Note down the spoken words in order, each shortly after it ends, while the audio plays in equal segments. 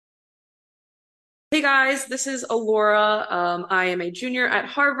Hey guys, this is Allaura. I am a junior at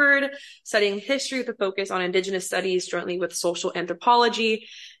Harvard studying history with a focus on Indigenous studies jointly with social anthropology.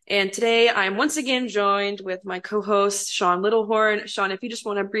 And today I'm once again joined with my co-host, Shaun Littlehorn. Shaun, if you just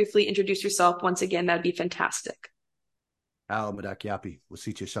want to briefly introduce yourself once again, that'd be fantastic. Ao Madakiapi,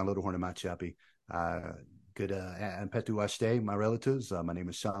 Wasicha Shan Littlehorn Machiapi. Good and Petu Ashte, my relatives. My name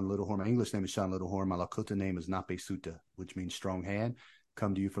is Shaun Littlehorn. My English name is Shaun Littlehorn. My Lakota name is Nape Suta, which means strong hand.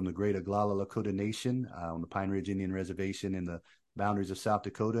 Come to you from the great Oglala Lakota Nation on the Pine Ridge Indian Reservation in the boundaries of South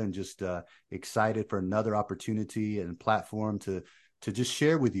Dakota, and just excited for another opportunity and platform to just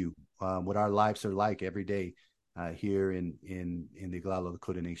share with you what our lives are like every day here in the Oglala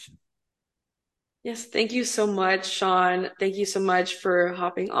Lakota Nation. Yes, thank you so much, Shaun. Thank you so much for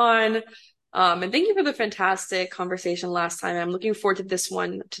hopping on. And thank you for the fantastic conversation last time. I'm looking forward to this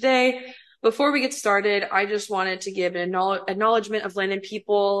one today. Before we get started, I just wanted to give an acknowledgement of land and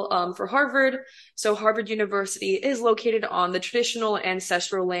people for Harvard. So Harvard University is located on the traditional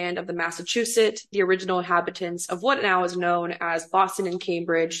ancestral land of the Massachusetts, the original inhabitants of what now is known as Boston and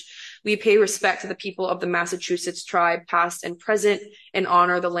Cambridge. We pay respect to the people of the Massachusetts tribe, past and present, and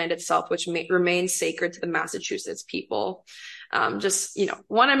honor the land itself, which remains sacred to the Massachusetts people. Want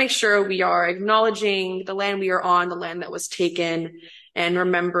to make sure we are acknowledging the land we are on, the land that was taken, and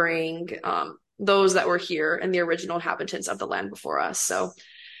remembering those that were here and the original inhabitants of the land before us. So,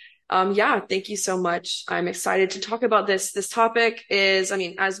 thank you so much. I'm excited to talk about this. This topic is,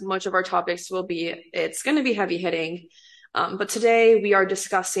 as much of our topics will be, it's going to be heavy hitting. But today we are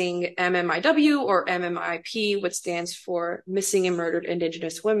discussing MMIW or MMIP, which stands for Missing and Murdered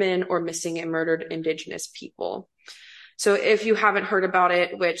Indigenous Women or Missing and Murdered Indigenous People. So if you haven't heard about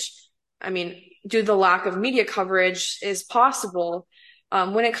it, which, due to the lack of media coverage is possible,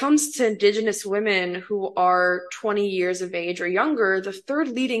 when it comes to Indigenous women who are 20 years of age or younger, the third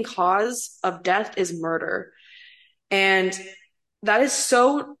leading cause of death is murder. And that is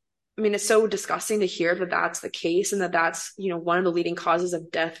it's so disgusting to hear that that's the case and that that's, one of the leading causes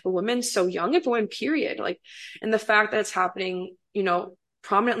of death for women so young and for women, period. And the fact that it's happening,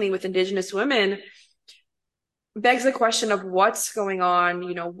 prominently with Indigenous women begs the question of what's going on,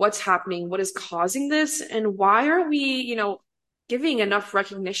 what's happening, what is causing this, and why are we, giving enough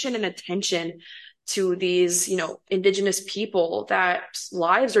recognition and attention to these, Indigenous people that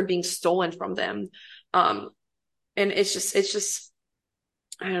lives are being stolen from them. And it's just,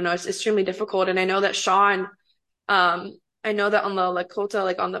 I don't know, it's extremely difficult. And I know that Shaun, I know that on the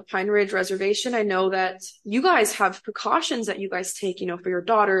Lakota, on the Pine Ridge Reservation, I know that you guys have precautions that you guys take, for your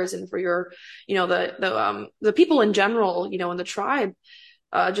daughters and for your, the people in general, in the tribe,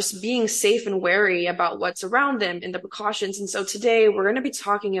 just being safe and wary about what's around them and the precautions. And so today we're going to be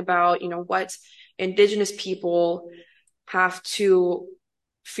talking about, what Indigenous people have to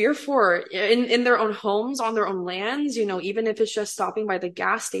fear for in their own homes, on their own lands, even if it's just stopping by the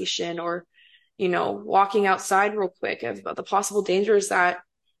gas station or, walking outside real quick, of the possible dangers that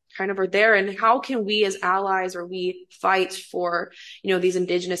kind of are there. And how can we as allies or we fight for, these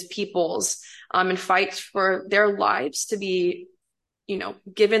Indigenous peoples, and fight for their lives to be,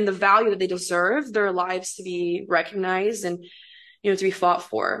 given the value that they deserve, their lives to be recognized and, to be fought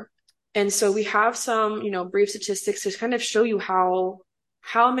for. And so we have some, brief statistics to kind of show you how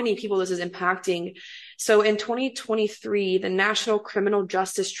many people this is impacting. So in 2023, the National Criminal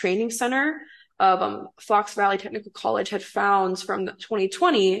Justice Training Center of Fox Valley Technical College had found from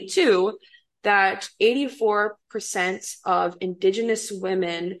 2022 that 84% of Indigenous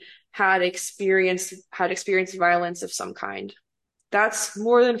women had experienced violence of some kind. That's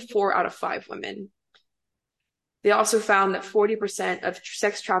more than 4 out of 5 women. They also found that 40% of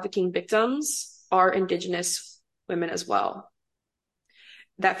sex trafficking victims are Indigenous women as well.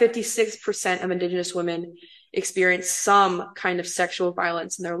 That 56% of Indigenous women experience some kind of sexual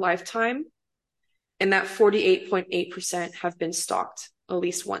violence in their lifetime, and that 48.8% have been stalked at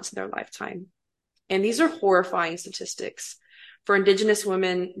least once in their lifetime. And these are horrifying statistics. For Indigenous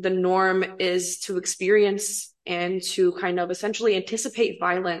women, the norm is to experience and to kind of essentially anticipate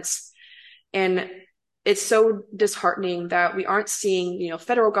violence. And it's so disheartening that we aren't seeing,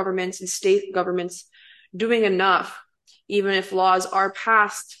 federal governments and state governments doing enough. Even if laws are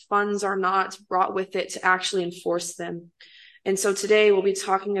passed, funds are not brought with it to actually enforce them. And so today we'll be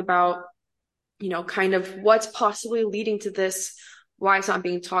talking about, kind of what's possibly leading to this, why it's not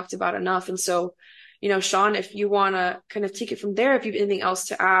being talked about enough. And so, Shaun, if you want to kind of take it from there, if you have anything else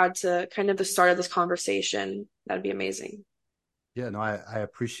to add to kind of the start of this conversation, that'd be amazing. Yeah, no, I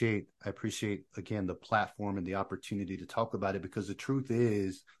appreciate again the platform and the opportunity to talk about it, because the truth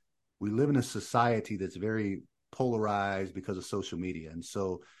is we live in a society that's very polarized because of social media. And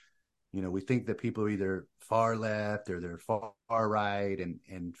so We think that people are either far left or they're far right.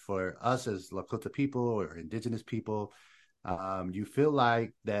 And for us as Lakota people or Indigenous people, you feel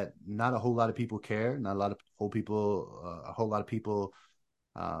like that not a whole lot of people care, not a whole lot of people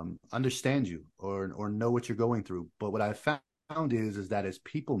understand you or know what you're going through. But what I found is that as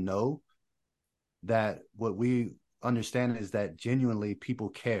people know, that what we understand is that genuinely people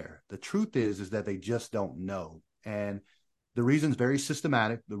care. The truth is that they just don't know. And the reason is very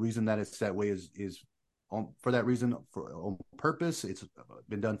systematic. The reason that it's that way is for that reason, on purpose. It's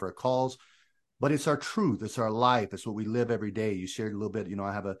been done for a cause, but it's our truth. It's our life. It's what we live every day. You shared a little bit.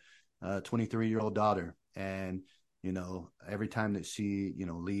 I have a 23-year-old daughter, and every time that she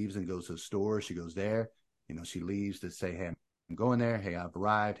leaves and goes to the store, she goes there. She leaves to say, "Hey, I'm going there. Hey, I've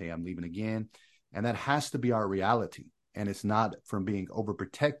arrived. Hey, I'm leaving again." And that has to be our reality. And it's not from being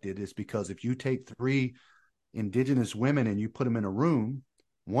overprotected. It's because if you take 3 Indigenous women and you put them in a room,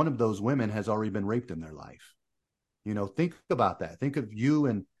 one of those women has already been raped in their life. Think about that. Think of you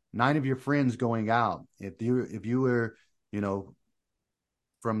and 9 of your friends going out. If you were,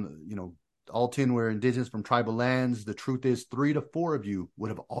 from, all 10 were Indigenous from tribal lands, the truth is 3 to 4 of you would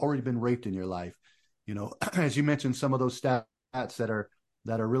have already been raped in your life. As you mentioned, some of those stats that are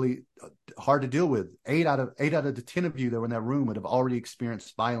really hard to deal with. 8 out of the 10 of you that were in that room would have already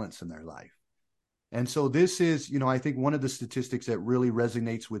experienced violence in their life. And so this is, I think one of the statistics that really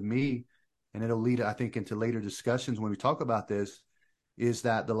resonates with me, and it'll lead, I think, into later discussions when we talk about this, is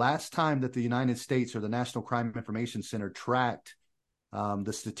that the last time that the United States or the National Crime Information Center tracked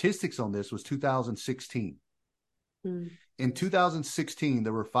the statistics on this was 2016. In 2016,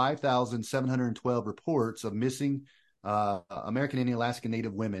 there were 5,712 reports of missing American Indian, Alaska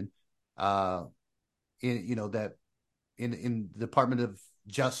Native women in the Department of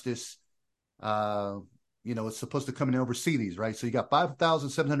Justice. It's supposed to come in and oversee these, right? So you got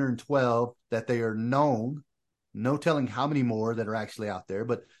 5,712 that they are known, no telling how many more that are actually out there,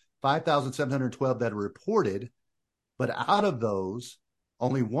 but 5,712 that are reported. But out of those,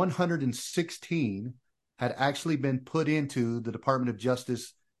 only 116 had actually been put into the Department of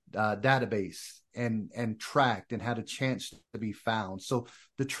Justice database and tracked and had a chance to be found. So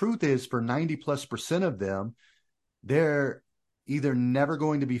the truth is, for 90+% of them, they're either never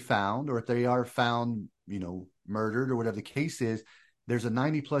going to be found, or if they are found, murdered or whatever the case is, there's a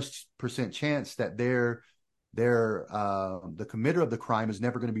 90+% chance that the committer of the crime is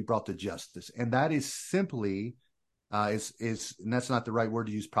never going to be brought to justice. And that is simply and that's not the right word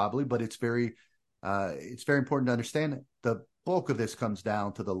to use probably, but it's very important to understand that the bulk of this comes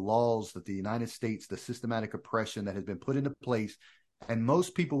down to the laws that the United States, the systematic oppression that has been put into place, and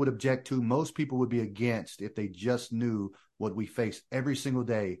most people would object to, most people would be against if they just knew what we face every single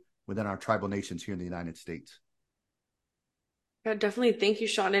day within our tribal nations here in the United States. Yeah, definitely. Thank you,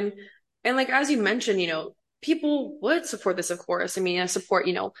 Shaun. And like, as you mentioned, people would support this, of course. I mean, I support,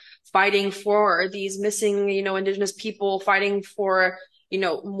 fighting for these missing, Indigenous people, fighting for,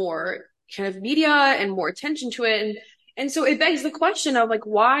 more kind of media and more attention to it. And so it begs the question of like,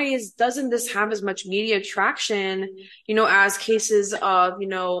 doesn't this have as much media traction, as cases of,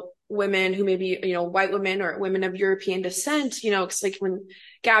 women who may be, white women or women of European descent, it's like when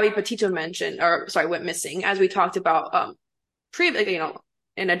Gabby Petito went missing, as we talked about,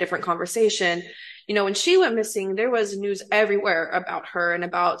 in a different conversation, when she went missing, there was news everywhere about her and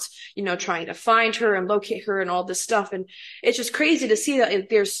about, trying to find her and locate her and all this stuff. And it's just crazy to see that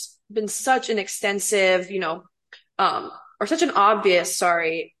there's been such an extensive, or such an obvious,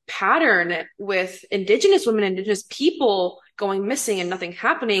 pattern with Indigenous women, Indigenous people going missing and nothing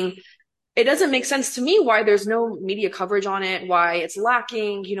happening. It doesn't make sense to me why there's no media coverage on it, why it's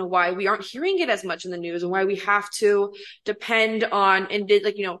lacking, why we aren't hearing it as much in the news, and why we have to depend on,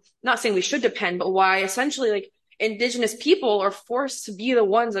 not saying we should depend, but why essentially Indigenous people are forced to be the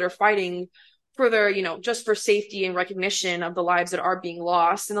ones that are fighting for their, just for safety and recognition of the lives that are being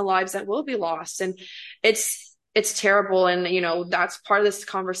lost and the lives that will be lost. And it's terrible. And, that's part of this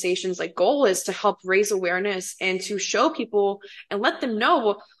conversation's goal is to help raise awareness and to show people and let them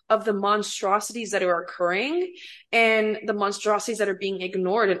know of the monstrosities that are occurring and the monstrosities that are being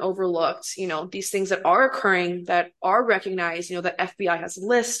ignored and overlooked, these things that are occurring, that are recognized, that FBI has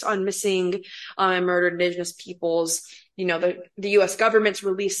lists on missing and murdered Indigenous peoples. The US government's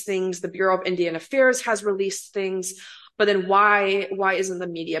released things, the Bureau of Indian Affairs has released things, but then why isn't the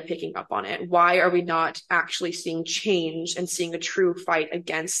media picking up on it? Why are we not actually seeing change and seeing a true fight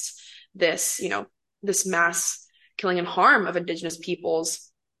against this, this mass killing and harm of Indigenous peoples?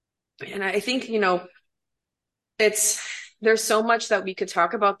 And I think, there's so much that we could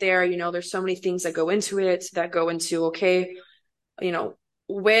talk about there. There's so many things that go into it, okay,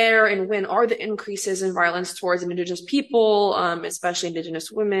 where and when are the increases in violence towards Indigenous people, especially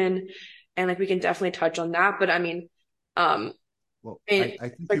Indigenous women, and like we can definitely touch on that. But I mean, um, Well, and I think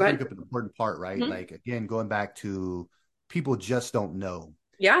sorry, you go bring ahead. up an important part, right? Mhm. Like, again, going back to people just don't know.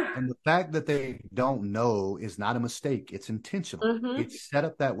 Yeah. And the fact that they don't know is not a mistake. It's intentional. Hmm. It's set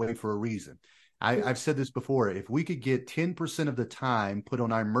up that way for a reason. I've said this before. If we could get 10% of the time put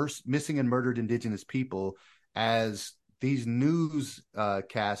on our missing and murdered Indigenous people, as these news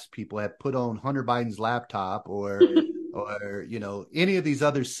cast people have put on Hunter Biden's laptop, or any of these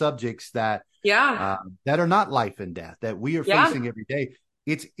other subjects Yeah. that are not life and death that we are Yeah. facing every day,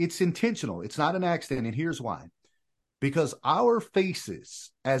 it's intentional. It's not an accident, and here's why: because our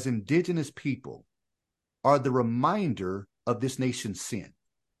faces as Indigenous people are the reminder of this nation's sin.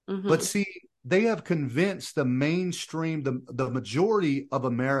 But Hmm. see, they have convinced the mainstream, the majority of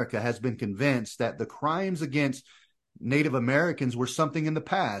America has been convinced that the crimes against Native Americans were something in the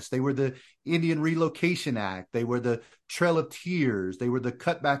past. They were the Indian Relocation Act. They were the Trail of Tears. They were the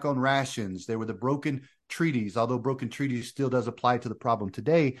cutback on rations. They were the broken treaties, although broken treaties still does apply to the problem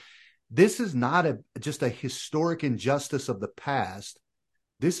today. This is not just a historic injustice of the past.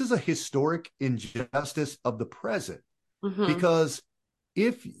 This is a historic injustice of the present. Hmm. Because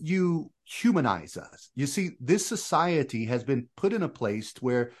if you humanize us, you see, this society has been put in a place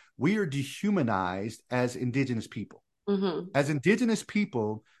where we are dehumanized as Indigenous people. Hmm. As Indigenous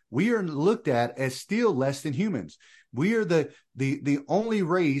people, we are looked at as still less than humans. We are the only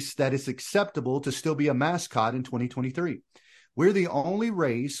race that is acceptable to still be a mascot in 2023. We're the only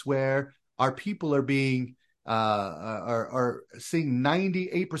race where our people are being are seeing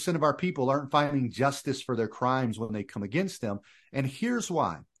 98% of our people aren't finding justice for their crimes when they come against them. And here's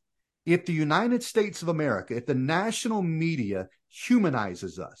why: if the United States of America, if the national media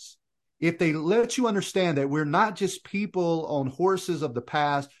humanizes us, if they let you understand that we're not just people on horses of the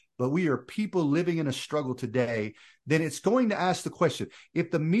past, but we are people living in a struggle today, then it's going to ask the question: if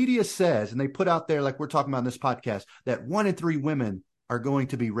the media says, and they put out there, like we're talking about in this podcast, that 1 in 3 women are going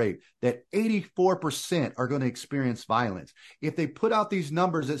to be raped, that 84% are going to experience violence, if they put out these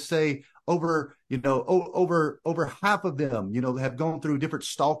numbers that say over half of them have gone through different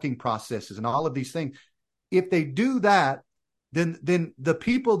stalking processes and all of these things, if they do that, then the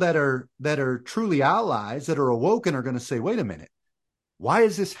people that are truly allies, that are awoken, are going to say, wait a minute, why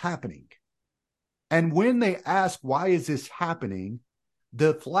is this happening? And when they ask, why is this happening,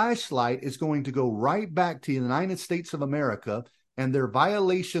 the flashlight is going to go right back to the United States of America and their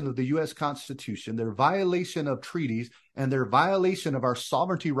violation of the U.S. Constitution, their violation of treaties, and their violation of our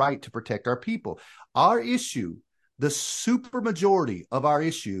sovereignty right to protect our people. Our issue, the supermajority of our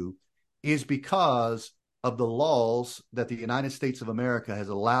issue, is because of the laws that the United States of America has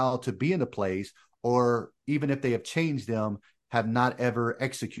allowed to be in a place, or even if they have changed them, have not ever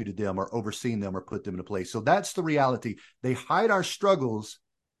executed them or overseen them or put them in place. So that's the reality. They hide our struggles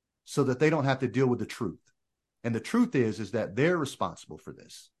so that they don't have to deal with the truth. And the truth is that they're responsible for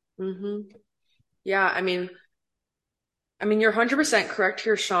this. Hmm. Yeah. I mean, you're 100% correct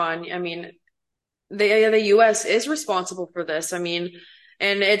here, Sean. I mean, the US is responsible for this. I mean,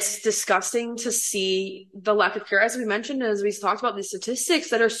 and it's disgusting to see the lack of care, as we mentioned, as we talked about these statistics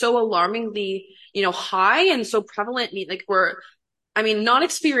that are so alarmingly, high and so prevalent. Like I mean, not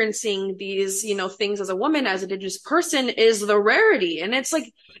experiencing these, things as a woman, as an Indigenous person is the rarity. And it's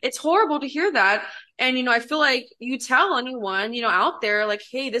like, it's horrible to hear that. And, I feel like you tell anyone, out there, like,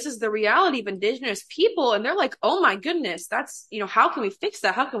 hey, this is the reality of Indigenous people. And they're like, oh my goodness, that's, how can we fix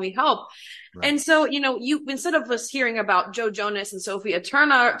that? How can we help? Right. And so, you instead of us hearing about Joe Jonas and Sophia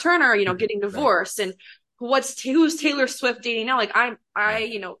Turner, getting Right. divorced and who's Taylor Swift dating now? Like Right.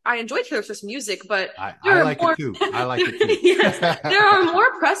 I enjoy Taylor Swift's music, but I there are like it more, too. I like it too. yes, there are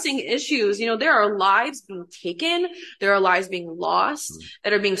more pressing issues. There are lives being taken, there are lives being lost,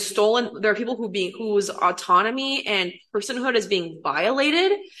 that are being stolen. There are people whose autonomy and personhood is being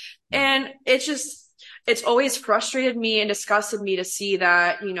violated. And it's always frustrated me and disgusted me to see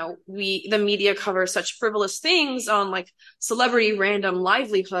that, the media covers such frivolous things on like celebrity random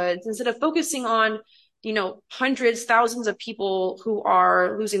livelihoods instead of focusing on, hundreds, thousands of people who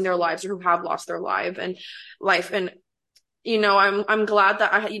are losing their lives or who have lost their life. And, I'm glad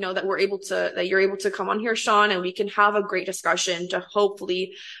that that that you're able to come on here, Shaun, and we can have a great discussion to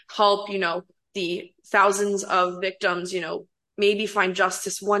hopefully help, the thousands of victims, maybe find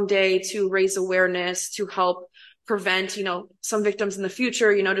justice one day, to raise awareness, to help prevent, some victims in the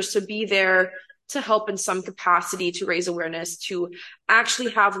future, just to be there to help in some capacity, to raise awareness, to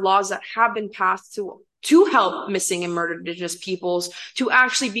actually have laws that have been passed to help missing and murdered Indigenous peoples to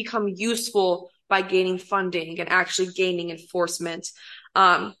actually become useful by gaining funding and actually gaining enforcement.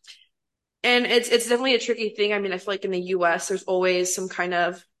 Um, and it's definitely a tricky thing. I mean, I feel like in the US, there's always some kind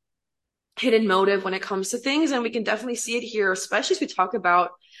of hidden motive when it comes to things, and we can definitely see it here, especially as we talk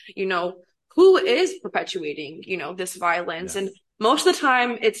about, you know, who is perpetuating, this violence. Yeah. And most of the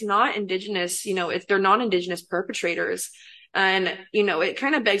time, it's not indigenous, it's they're non-indigenous perpetrators. And, it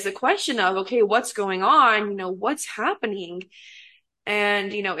kind of begs the question of, okay, what's going on? What's happening?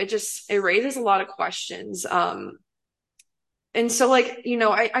 And, it raises a lot of questions. And so like,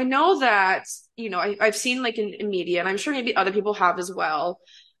 I know that, I've seen like in media, and I'm sure maybe other people have as well,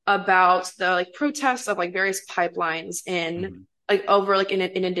 about the like protests of like various pipelines in Mm-hmm. like over like in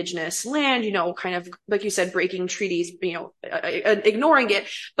indigenous land, kind of like you said, breaking treaties, ignoring it.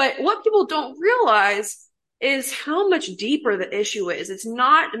 But what people don't realize is how much deeper the issue is. It's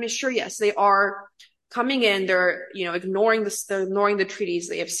not, I mean, sure, yes, they are coming in, they're, ignoring this, they're ignoring the treaties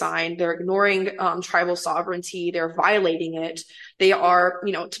they have signed, they're ignoring tribal sovereignty, they're violating it. They are,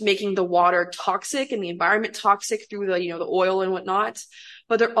 making the water toxic and the environment toxic through the, the oil and whatnot.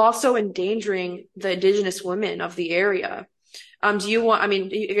 But they're also endangering the indigenous women of the area. Do you want, I mean,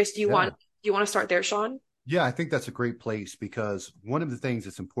 I guess, Yeah. do you want to start there, Shaun? Yeah, I think that's a great place because one of the things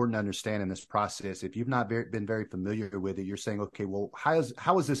that's important to understand in this process, if you've not been very familiar with it, you're saying, okay, well, how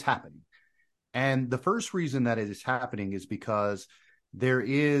is this happening? And the first reason that it is happening is because there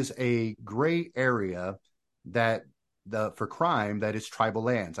is a gray area that for crime that is tribal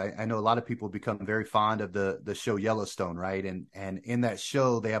lands. I know a lot of people become very fond of the show Yellowstone, right? And in that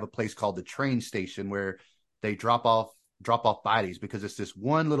show, they have a place called the train station where they drop off bodies because it's this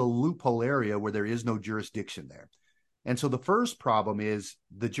one little loophole area where there is no jurisdiction there. And so the first problem is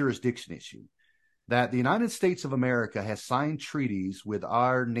the jurisdiction issue that the United States of America has signed treaties with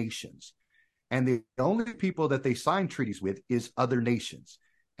our nations, and the only people that they sign treaties with is other nations.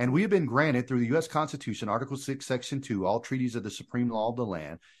 And we have been granted through the U.S. Constitution, Article 6, Section 2, all treaties are the supreme law of the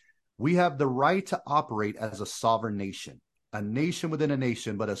land. We have the right to operate as a nation within a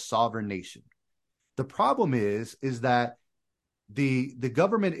nation, but a sovereign nation. The problem is that the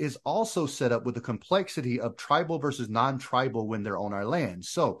government is also set up with the complexity of tribal versus non-tribal when they're on our land.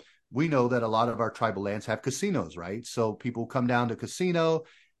 So we know that a lot of our tribal lands have casinos, right? So people come down to casino,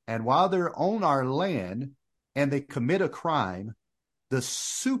 and while they're on our land and they commit a crime, the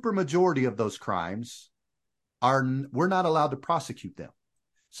super majority of those crimes are we're not allowed to prosecute them.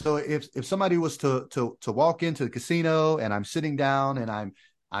 So if somebody was to walk into the casino and I'm sitting down and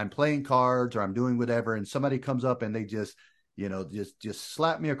I'm playing cards or I'm doing whatever, and somebody comes up and they just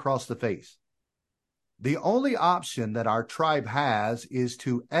slap me across the face. The only option that our tribe has is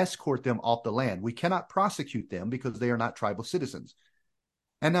to escort them off the land. We cannot prosecute them because they are not tribal citizens.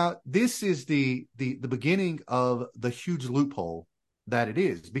 And now this is the beginning of the huge loophole that it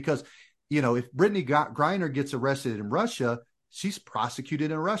is, because if Brittany Griner gets arrested in Russia, she's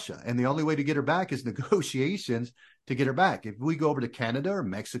prosecuted in Russia, and the only way to get her back is negotiations to get her back. If we go over to Canada or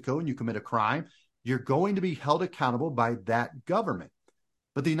Mexico and you commit a crime, you're going to be held accountable by that government.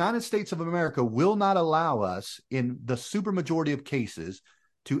 But the United States of America will not allow us, in the supermajority of cases,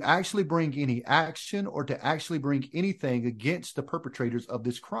 to actually bring any action or to actually bring anything against the perpetrators of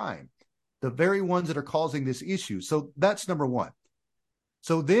this crime, the very ones that are causing this issue. So that's number one.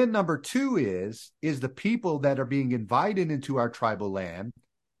 So then number two is the people that are being invited into our tribal land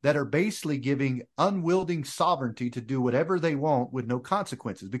that are basically giving unwielding sovereignty to do whatever they want with no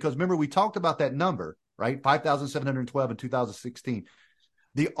consequences. Because remember, we talked about that number, right? 5,712 in 2016.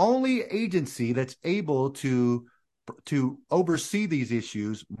 The only agency that's able to oversee these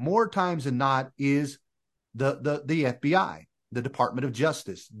issues more times than not is the FBI, the Department of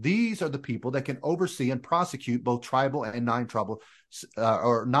Justice. These are the people that can oversee and prosecute both tribal and non-tribal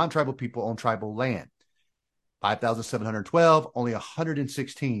or non-tribal people on tribal land. 5,712, only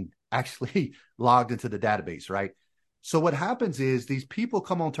 116 actually logged into the database, right? So what happens is these people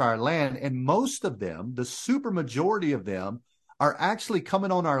come onto our land, and most of them, the super majority of them, are actually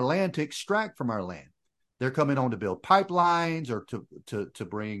coming on our land to extract from our land. They're coming on to build pipelines or to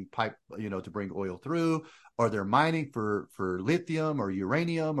bring to bring oil through, or they're mining for lithium or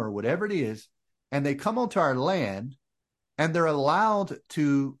uranium or whatever it is, and they come onto our land, and they're allowed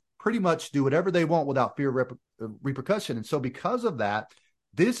to pretty much do whatever they want without fear of repercussion. And so because of that,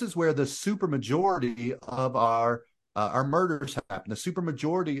 this is where the supermajority of our murders happen. The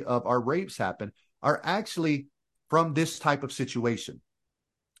supermajority of our rapes happen are actually from this type of situation.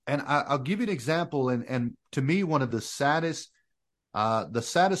 And I'll give you an example. And to me, one of the saddest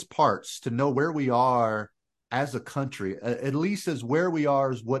parts to know where we are as a country, at least as where we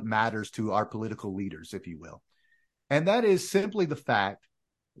are, is what matters to our political leaders, if you will. And that is simply the fact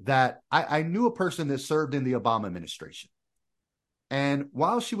that I knew a person that served in the Obama administration. And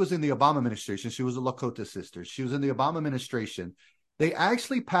while she was in the Obama administration, she was a Lakota sister. She was in the Obama administration. They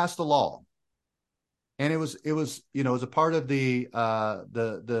actually passed a law, and it was as a part of the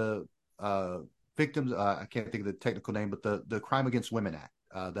victims. I can't think of the technical name, but the Crime Against Women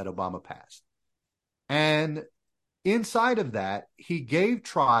Act that Obama passed. And inside of that, he gave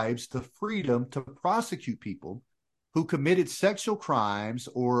tribes the freedom to prosecute people who committed sexual crimes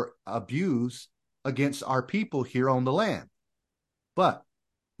or abuse against our people here on the land. But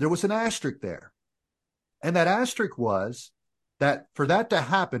there was an asterisk there. And that asterisk was that for that to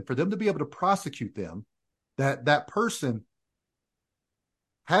happen, for them to be able to prosecute them, that person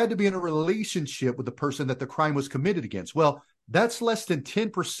had to be in a relationship with the person that the crime was committed against. Well, that's less than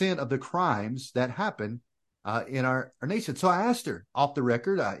 10% of the crimes that happen in our nation. So I asked her off the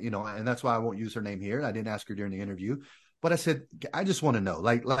record, and that's why I won't use her name here. I didn't ask her during the interview, but I said, I just want to know,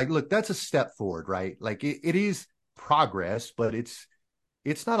 look, that's a step forward, right? Like it is progress, but it's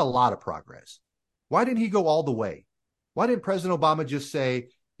not a lot of progress. Why didn't he go all the way? Why didn't President Obama just say,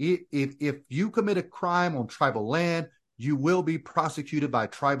 if you commit a crime on tribal land, you will be prosecuted by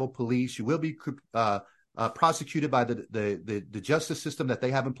tribal police. You will be prosecuted by the justice system that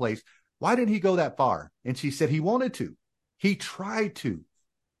they have in place. Why didn't he go that far? And she said he wanted to. He tried to.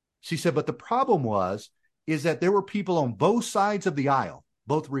 She said, but the problem is that there were people on both sides of the aisle,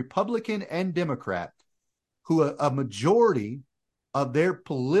 both Republican and Democrat, who a majority of their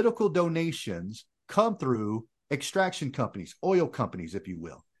political donations come through extraction companies, oil companies, if you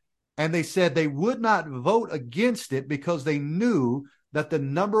will. And they said they would not vote against it because they knew that the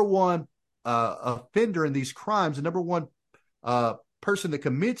number one offender in these crimes, the number one person that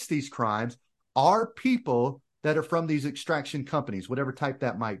commits these crimes, are people that are from these extraction companies, whatever type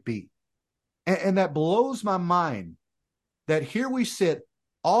that might be. And that blows my mind that here we sit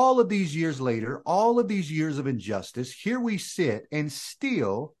all of these years later, all of these years of injustice, here we sit and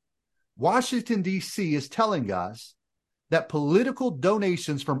still Washington, D.C. is telling us that political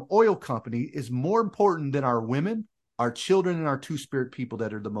donations from oil company is more important than our women, our children, and our two-spirit people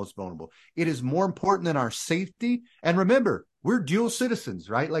that are the most vulnerable. It is more important than our safety. And remember, we're dual citizens,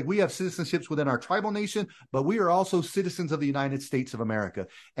 right? Like we have citizenships within our tribal nation, but we are also citizens of the United States of America.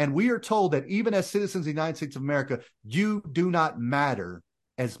 And we are told that even as citizens of the United States of America, you do not matter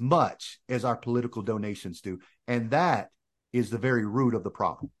as much as our political donations do. And that is the very root of the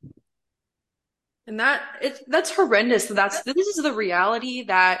problem. And that's horrendous. This is the reality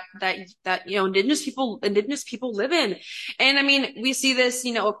that indigenous people live in. And I mean, we see this,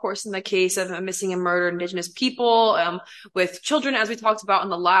 of course, in the case of missing and murdered indigenous people, with children, as we talked about in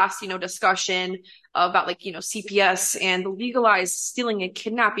the last, discussion about CPS and the legalized stealing and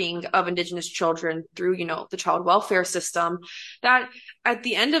kidnapping of indigenous children through, the child welfare system. That at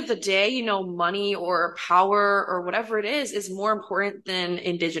the end of the day, money or power or whatever it is more important than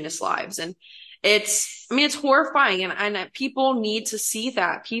indigenous lives. And it's horrifying, and people need to see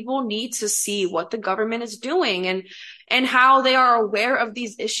that. People need to see what the government is doing and how they are aware of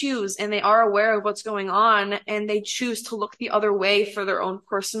these issues and they are aware of what's going on, and they choose to look the other way for their own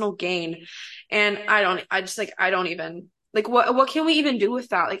personal gain. And I don't even what can we even do with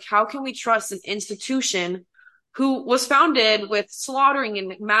that? Like, how can we trust an institution who was founded with slaughtering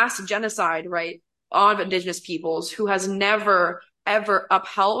and mass genocide, right, of indigenous peoples, who has never ever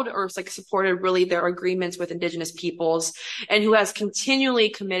upheld or supported really their agreements with indigenous peoples, and who has continually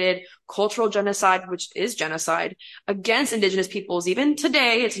committed cultural genocide, which is genocide, against indigenous peoples. Even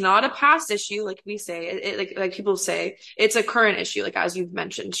today, it's not a past issue, like we say, like people say, it's a current issue, like as you've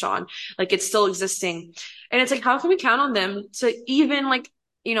mentioned, Shaun, like it's still existing. And it's like, how can we count on them to even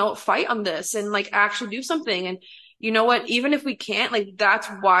fight on this and actually do something? And you know what? Even if we can't, that's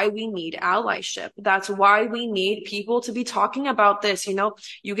why we need allyship. That's why we need people to be talking about this.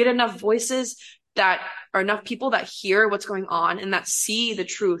 You get enough voices that are enough people that hear what's going on and that see the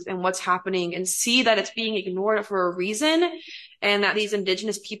truth and what's happening and see that it's being ignored for a reason, and that these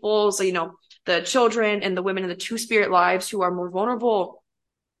indigenous peoples, the children and the women in the two-spirit lives who are more vulnerable,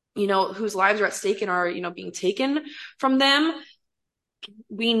 whose lives are at stake and are, being taken from them.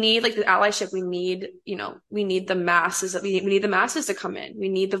 We need the allyship. We need the masses. We need the masses to come in. We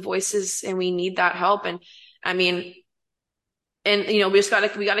need the voices, and we need that help. And I mean, we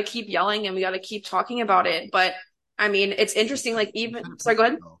gotta keep yelling, and we gotta keep talking about it. But I mean, it's interesting. Sorry, go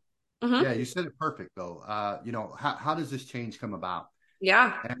ahead. Mm-hmm. Yeah, you said it perfect though. How does this change come about?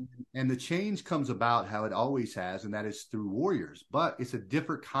 Yeah. And the change comes about how it always has, and that is through warriors. But it's a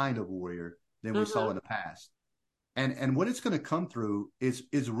different kind of warrior than we saw in the past. And what it's going to come through is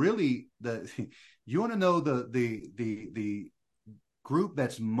really you want to know the group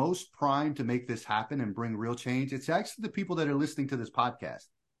that's most primed to make this happen and bring real change, it's actually the people that are listening to this podcast.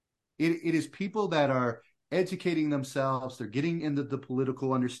 It is people that are educating themselves. They're getting into the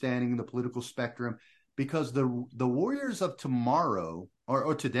political understanding, the political spectrum, because the warriors of tomorrow,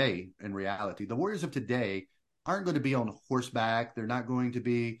 or today, in reality, the warriors of today aren't going to be on horseback. They're not going to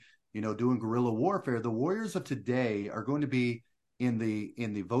be, doing guerrilla warfare. The warriors of today are going to be in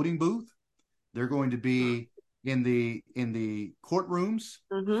the voting booth. They're going to be in the courtrooms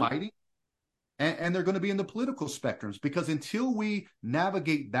fighting, and they're going to be in the political spectrums, because until we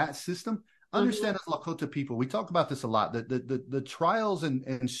navigate that system, understand as Lakota people, we talk about this a lot, the trials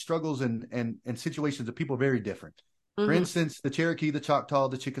and struggles and situations of people are very different. For instance, the Cherokee, the Choctaw,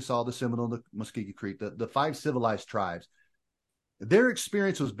 the Chickasaw, the Seminole, the Muscogee Creek, the 5 civilized tribes, their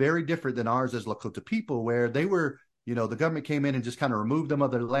experience was very different than ours as Lakota people, where they were, the government came in and just kind of removed them of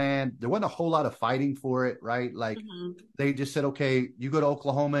their land. There wasn't a whole lot of fighting for it, right? Like they just said, okay, you go to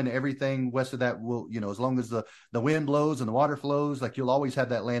Oklahoma and everything west of that will, as long as the wind blows and the water flows, like you'll always have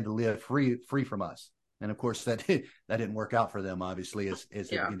that land to live free from us. And of course that didn't work out for them, obviously, as they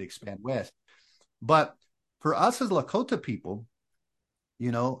began to expand west. But for us as Lakota people,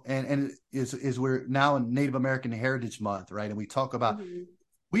 and is we're now in Native American Heritage Month, right? And we talk about,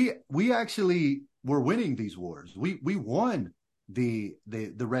 we actually were winning these wars. We won the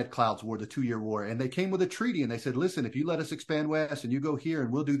Red Clouds War, the 2-year war, and they came with a treaty and they said, listen, if you let us expand west and you go here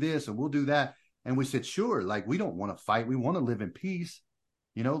and we'll do this and we'll do that. And we said, sure, like we don't want to fight. We want to live in peace.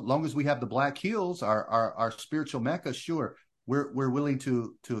 Long as we have the Black Hills, our spiritual Mecca, sure, we're willing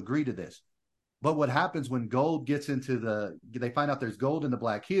to agree to this. But what happens when gold gets into they find out there's gold in the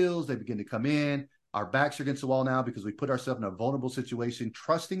Black Hills, they begin to come in. Our backs are against the wall now because we put ourselves in a vulnerable situation,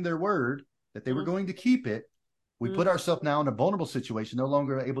 trusting their word that they were going to keep it. We put ourselves now in a vulnerable situation, no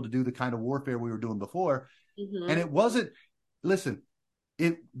longer able to do the kind of warfare we were doing before. And it wasn't, listen,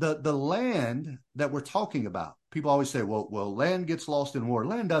 the land that we're talking about, people always say, well, land gets lost in war.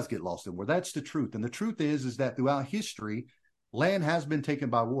 Land does get lost in war. That's the truth. And the truth is that throughout history, land has been taken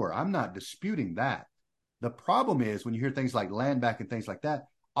by war. I'm not disputing that. The problem is when you hear things like land back and things like that,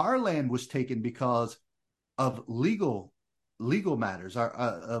 our land was taken because of legal matters,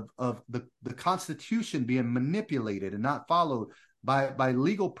 of the Constitution being manipulated and not followed, by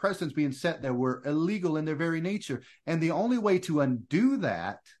legal precedents being set that were illegal in their very nature. And the only way to undo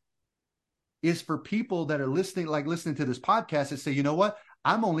that is for people that are listening to this podcast and say, you know what,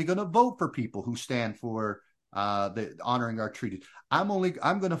 I'm only going to vote for people who stand for the honoring our treaties. I'm going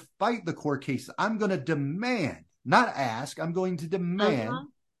to fight the court case. I'm going to demand, not ask, I'm going to demand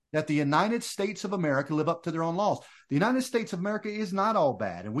that the United States of America live up to their own laws. The United States of America is not all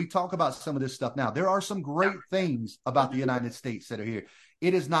bad. And we talk about some of this stuff now. There are some great things about the United States that are here.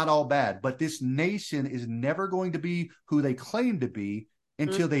 It is not all bad, but this nation is never going to be who they claim to be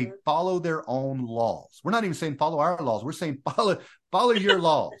until they follow their own laws. We're not even saying follow our laws. We're saying follow your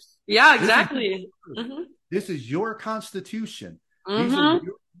laws. Yeah, exactly. This is your Constitution. These are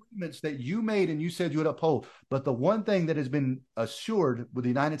your agreements that you made and you said you would uphold. But the one thing that has been assured with the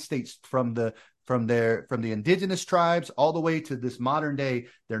United States from the indigenous tribes all the way to this modern day,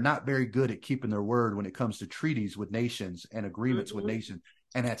 they're not very good at keeping their word when it comes to treaties with nations and agreements with nations.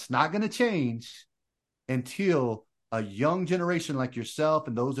 And that's not going to change until a young generation like yourself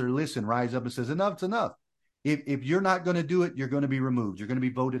and those that are listening rise up and says, enough's enough. If you're not going to do it, you're going to be removed. You're going to be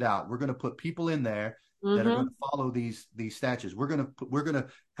voted out. We're going to put people in there that are going to follow these statutes. We're going to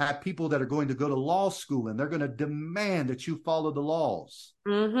have people that are going to go to law school and they're going to demand that you follow the laws.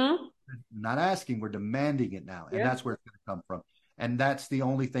 Not asking, we're demanding it now. And that's where it's going to come from. And that's the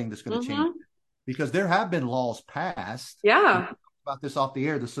only thing that's going to change. Because there have been laws passed. Yeah. We talked about this off the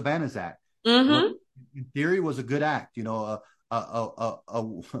air, the Savannah's Act. In theory was a good act.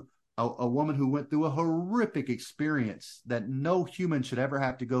 A woman who went through a horrific experience that no human should ever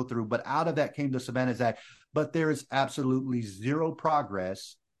have to go through. But out of that came the Savannah's Act. But there is absolutely zero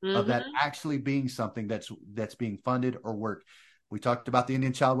progress of that actually being something that's being funded or worked. We talked about the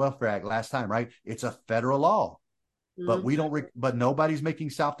Indian Child Welfare Act last time, right? It's a federal law, but but nobody's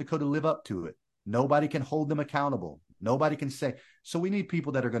making South Dakota live up to it. Nobody can hold them accountable. Nobody can say. So we need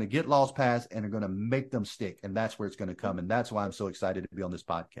people that are going to get laws passed and are going to make them stick. And that's where it's going to come. And that's why I'm so excited to be on this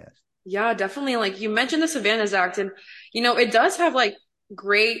podcast. Yeah, definitely. Like you mentioned the Savannah's Act, and, it does have like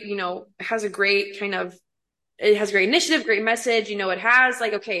great, it has a great it has great initiative, great message. It has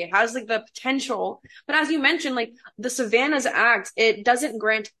it has like the potential. But as you mentioned, like the Savannah's Act, it doesn't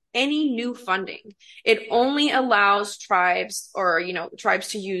grant any new funding. It only allows tribes or, tribes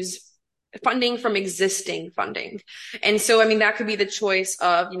to use funding from existing funding. And so, I mean, that could be the choice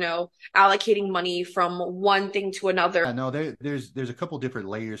of, allocating money from one thing to another. No, there's a couple different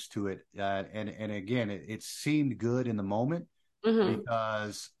layers to it, and again, it seemed good in the moment Hmm.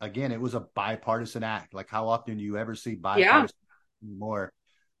 because again, it was a bipartisan act. Like how often do you ever see Yeah. bipartisan anymore?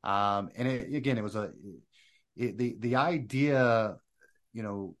 And again, the idea,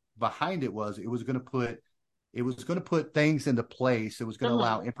 behind it was it was going to put things into place. It was going to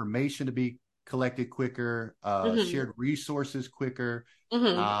allow Hmm. information to be collected quicker, Hmm. shared resources quicker. Hmm.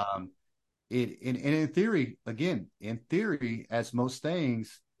 Um, and in theory, again, in theory, as most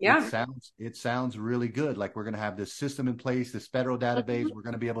things, Yeah. it sounds really good. Like we're going to have this system in place, this federal database. Hmm. We're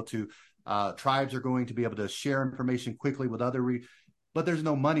going to be able to tribes are going to be able to share information quickly with but there's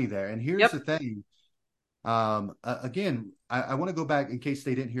no money there. And here's Yep. the thing. Again, I want to go back in case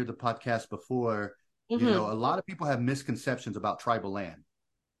they didn't hear the podcast before. Hmm. A lot of people have misconceptions about tribal land.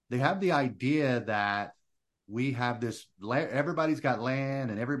 They have the idea that we have this land, everybody's got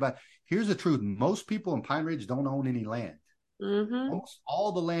land, and everybody. Here's the truth: most people in Pine Ridge don't own any land. Hmm. Almost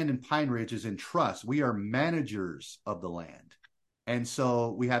all the land in Pine Ridge is in trust. We are managers of the land. And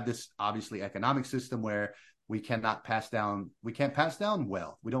so we have this obviously economic system where we can't pass down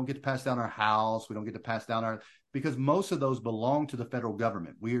wealth. We don't get to pass down our house. We don't get to pass down because most of those belong to the federal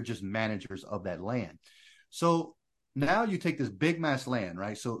government. We are just managers of that land. So now you take this big mass land,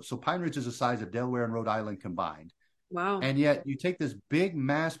 right? So Pine Ridge is the size of Delaware and Rhode Island combined. Wow. And yet you take this big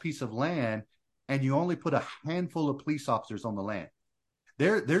mass piece of land and you only put a handful of police officers on the land.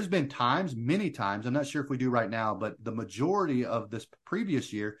 There's been times, many times, I'm not sure if we do right now, but the majority of this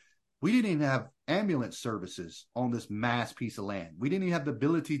previous year, we didn't even have ambulance services on this mass piece of land. We didn't even have the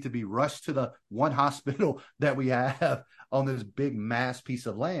ability to be rushed to the one hospital that we have on this big mass piece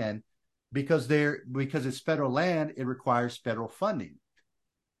of land because it's federal land, it requires federal funding.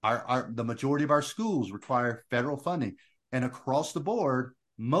 The majority of our schools require federal funding, and across the board,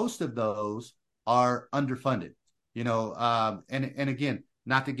 most of those are underfunded. And again,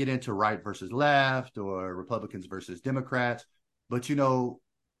 not to get into right versus left or Republicans versus Democrats, but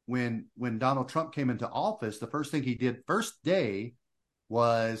when Donald Trump came into office, the first thing he did first day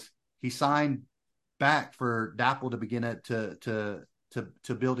was he signed back for DAPL to begin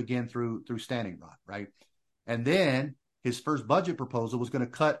to build again through Standing Rock, right? And then his first budget proposal was going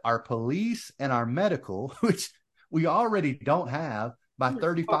to cut our police and our medical, which we already don't have, by Oh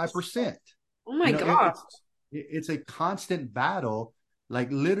my gosh. 35%. Oh my You know, it, gosh. it's it's a constant battle.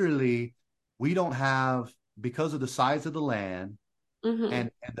 Like literally, we don't have because of the size of the land Hmm.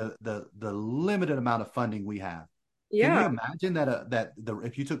 and the limited amount of funding we have. Can you Yeah. imagine that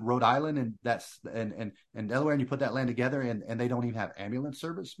if you took Rhode Island and Delaware and you put that land together and they don't even have ambulance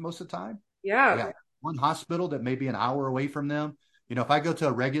service most of the time? They Yeah. got one hospital that may be an hour away from them. If I go to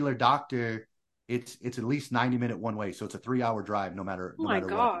a regular doctor, it's at least 90-minute one way, so it's a 3-hour drive no matter Oh no my matter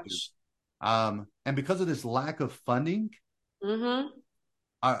what I do. gosh. And because of this lack of funding, Hmm.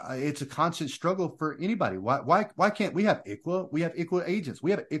 it's a constant struggle for anybody. Why can't we have equal? We have equal agents. We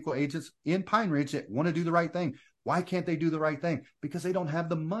have equal agents in Pine Ridge that want to do the right thing. Why can't they do the right thing? Because they don't have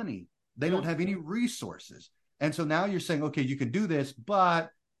the money. They don't have any resources. And so now you're saying, okay, you can do this, but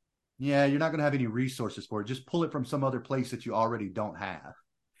yeah, you're not going to have any resources for it. Just pull it from some other place that you already don't have.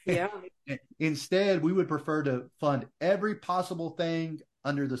 Yeah. Instead, we would prefer to fund every possible thing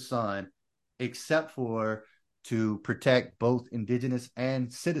under the sun, except for to protect both indigenous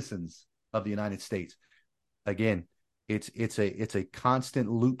and citizens of the United States. Again, it's a constant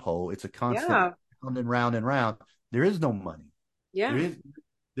loophole. It's a constant Yeah. round and round and round. There is no money. There Yeah. is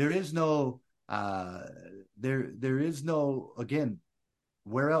there is no there is no again.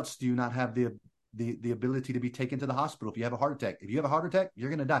 Where else do you not have the ability to be taken to the hospital if you have a heart attack? If you have a heart attack, you're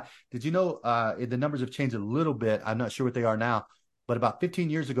going to die. Did you know the numbers have changed a little bit? I'm not sure what they are now, but about 15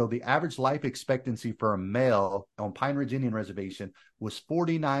 years ago, the average life expectancy for a male on Pine Ridge Indian Reservation was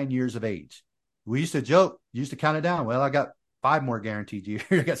 49 years of age. We used to joke, used to count it down. Well, I got 5 more guaranteed years.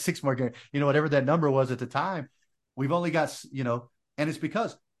 I got 6 more guaranteed. Whatever that number was at the time. We've only got, and it's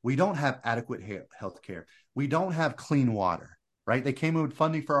because we don't have adequate health care. We don't have clean water, right? They came in with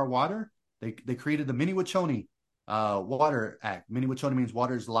funding for our water. They created the Mini-Wachoni Water Act. Mini-Wachoni means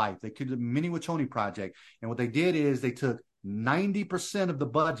water is life. They created the Mini-Wachoni Project. And what they did is they took 90% of the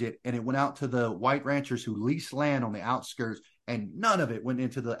budget and it went out to the white ranchers who lease land on the outskirts, and none of it went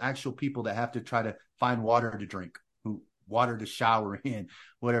into the actual people that have to try to find water to drink, water to shower in,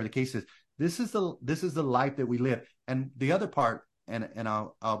 whatever the case is. This is the life that we live. And the other part, and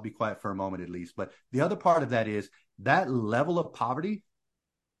I'll be quiet for a moment at least, but the other part of that is that level of poverty,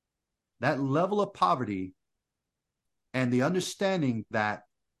 and the understanding that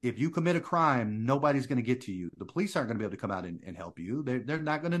if you commit a crime, nobody's going to get to you. The police aren't going to be able to come out and help you. They're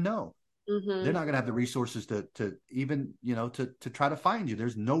not going to know. They're Mm-hmm. not going to have the resources to even, to try to find you.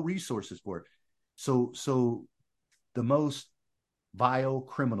 There's no resources for it. So the most vile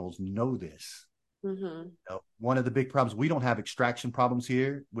criminals know this. Mm-hmm. One of the big problems, we don't have extraction problems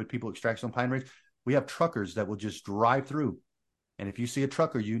here with people extraction on Pine Ridge. We have truckers that will just drive through. And if you see a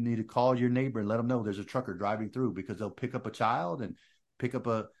trucker, you need to call your neighbor and let them know there's a trucker driving through, because they'll pick up a child and pick up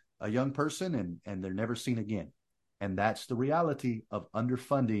a young person, and they're never seen again. And that's the reality of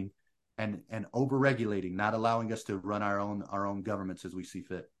underfunding and over-regulating, not allowing us to run our own governments as we see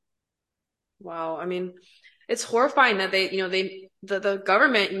fit. Wow. I mean, it's horrifying that the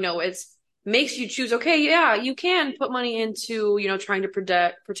government, it's makes you choose, okay, yeah, you can put money into, trying to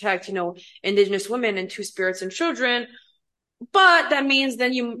protect, Indigenous women and two-spirits and children. But that means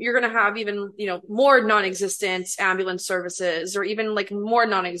then you're going to have even, more non-existent ambulance services, or even like more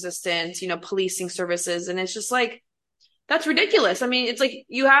non-existent, policing services. And it's just like, that's ridiculous. I mean, it's like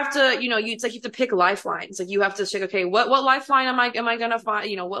you have to, it's like you have to pick lifelines. Like you have to check, okay, what lifeline am I gonna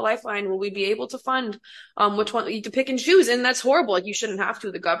find? What lifeline will we be able to fund? Which one you have to pick and choose, and that's horrible. Like you shouldn't have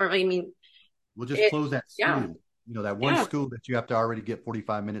to. The government. I mean, We'll just close that yeah, school. That one yeah, school that you have to already get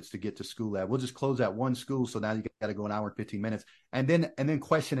 45 minutes to get to school at. We'll just close that one school. So now you got to go an hour and 15 minutes, and then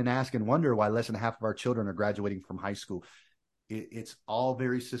question and ask and wonder why less than half of our children are graduating from high school. It's all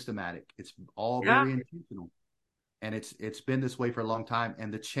very systematic. It's all yeah, very intentional. And it's been this way for a long time.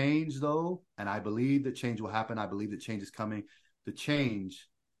 And the change, though, and I believe that change will happen. I believe that change is coming. The change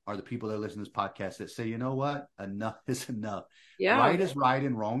are the people that listen to this podcast that say, you know what? Enough is enough. yeah. Right is right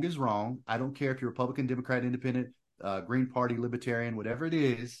and wrong is wrong. I don't care if you're Republican, Democrat, Independent, Green Party, Libertarian, whatever it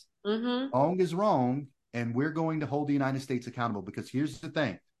is. Mm-hmm. Wrong is wrong. And we're going to hold the United States accountable, because here's the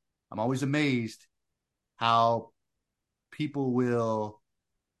thing. I'm always amazed how people will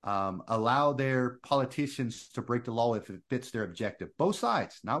allow their politicians to break the law if it fits their objective. Both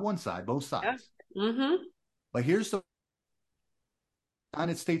sides, not one side, both Yeah. sides. Mm-hmm. But here's the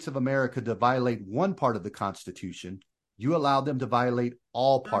United States of America to violate one part of the Constitution. You allow them to violate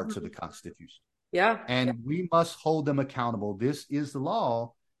all parts of Mm-hmm. the Constitution. Yeah. And we must hold them accountable. This is the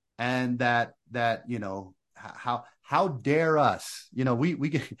law. And that how dare us?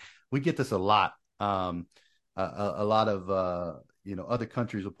 We get this a lot. A lot of other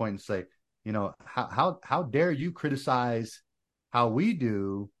countries will point and say, how dare you criticize how we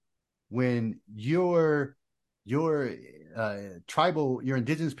do when your tribal, your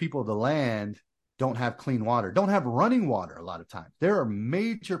indigenous people of the land don't have clean water, don't have running water. A lot of times there are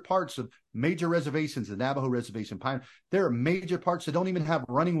major parts of major reservations, the Navajo reservation, Pine, there are major parts that don't even have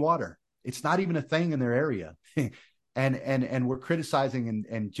running water. It's not even a thing in their area. and we're criticizing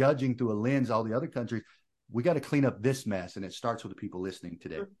and judging through a lens all the other countries. We got to clean up this mess, and it starts with the people listening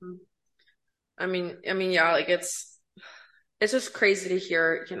today. Mm-hmm. I mean, yeah, like it's just crazy to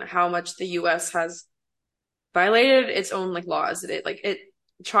hear, how much the U.S. has violated its own like laws. It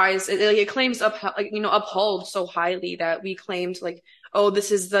claims uphold so highly that we claimed like, oh,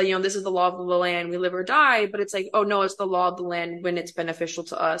 this is the law of the land, we live or die. But it's like, oh no, it's the law of the land when it's beneficial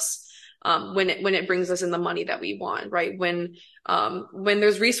to us. When it brings us in the money that we want, right? When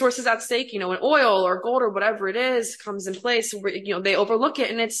there's resources at stake, when oil or gold or whatever it is comes in place, they overlook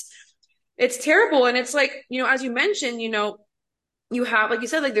it, and it's terrible. And it's like, as you mentioned, you have, like you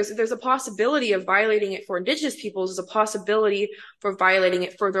said, like there's a possibility of violating it for Indigenous peoples. There's a possibility for violating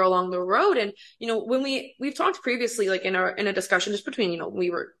it further along the road. And when we've talked previously, like in a discussion just between, we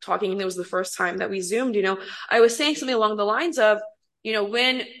were talking, and it was the first time that we Zoomed. I was saying something along the lines of,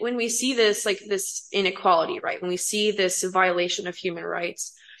 when we see this, like this inequality, right? When we see this violation of human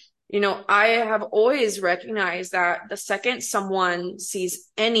rights, I have always recognized that the second someone sees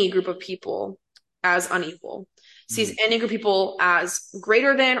any group of people as unequal, sees any group of people as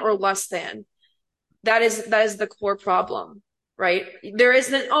greater than or less than, that is the core problem, right? There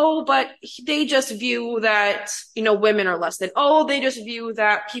isn't, oh, but they just view that, women are less than, oh, they just view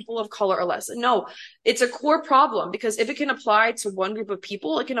that people of color are less than. No, it's a core problem, because if it can apply to one group of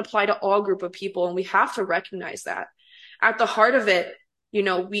people, it can apply to all group of people. And we have to recognize that at the heart of it,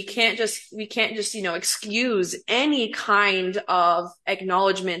 we can't just, excuse any kind of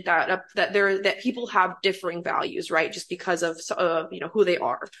acknowledgement that people have differing values, right? Just because of, who they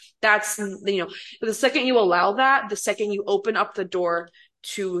are. That's, the second you allow that, the second you open up the door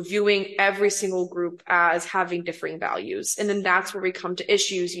to viewing every single group as having differing values. And then that's where we come to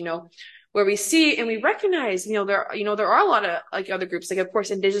issues, where we see and we recognize, there are a lot of like other groups, like of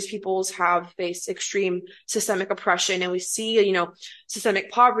course, Indigenous peoples have faced extreme systemic oppression, and we see, systemic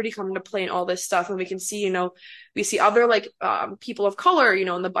poverty come into play and all this stuff, and we can see, we see other like people of color,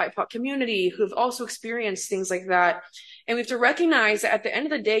 in the BIPOC community who've also experienced things like that, and we have to recognize that at the end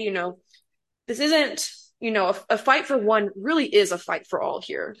of the day, this isn't, a fight for one really is a fight for all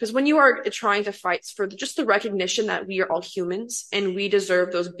here. Because when you are trying to fight for just the recognition that we are all humans and we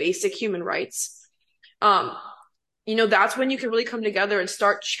deserve those basic human rights, um, that's when you can really come together and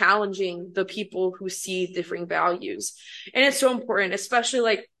start challenging the people who see differing values. And it's so important, especially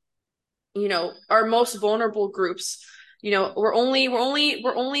like, our most vulnerable groups. We're only,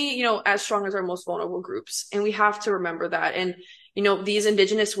 as strong as our most vulnerable groups. And we have to remember that. And these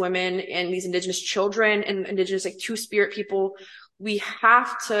Indigenous women and these Indigenous children and Indigenous like two-spirit people, we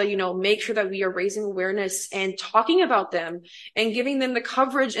have to, make sure that we are raising awareness and talking about them and giving them the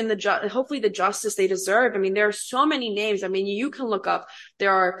coverage and hopefully the justice they deserve. I mean, there are so many names. I mean, you can look up,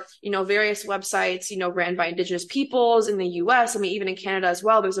 there are, various websites, ran by Indigenous peoples in the US. I mean, even in Canada as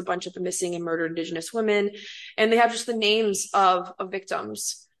well, there's a bunch of missing and murdered Indigenous women, and they have just the names of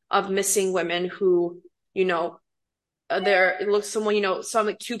victims of missing women who, it looks someone, some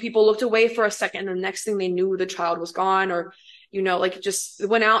like two people looked away for a second and the next thing they knew the child was gone, or like just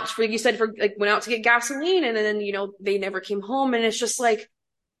went out for, like you said, for like went out to get gasoline, and then they never came home. And it's just like,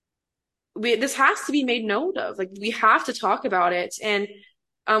 this has to be made note of. Like, we have to talk about it, and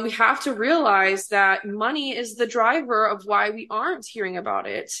we have to realize that money is the driver of why we aren't hearing about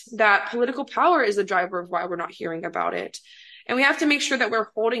it, that political power is the driver of why we're not hearing about it. And we have to make sure that we're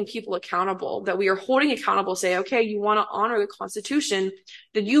holding people accountable, that we are holding accountable, say, okay, you want to honor the Constitution,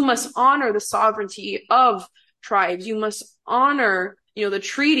 then you must honor the sovereignty of tribes. You must honor, the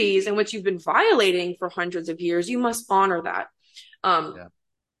treaties in which you've been violating for hundreds of years. You must honor that. Yeah.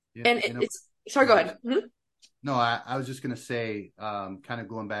 Yeah. And it's, sorry, go ahead. Mm-hmm. No, I was just going to say, kind of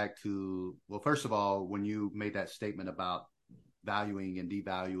going back to, well, first of all, when you made that statement about valuing and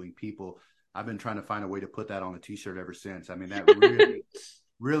devaluing people, I've been trying to find a way to put that on a t-shirt ever since. I mean, that really,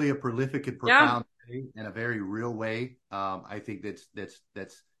 really a prolific and profound way, in a very real way. I think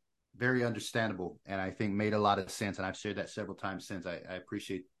that's very understandable, and I think made a lot of sense. And I've shared that several times since. I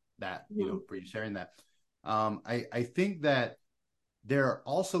appreciate that, for you sharing that. I think that there are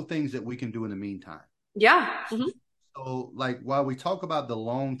also things that we can do in the meantime. Yeah. Mm-hmm. So, like, while we talk about the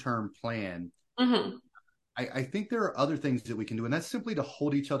long-term plan, mm-hmm. I think there are other things that we can do, and that's simply to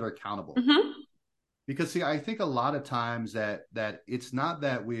hold each other accountable. Mm-hmm. Because, see, I think a lot of times that it's not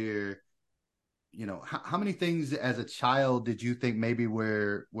that we're, how many things as a child did you think maybe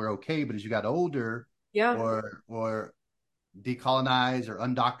we're okay, but as you got older, or decolonized or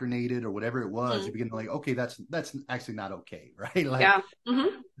undoctrinated or whatever it was, you begin to like, okay, that's actually not okay, right? Like,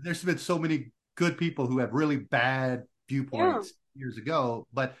 there's been so many good people who have really bad viewpoints years ago,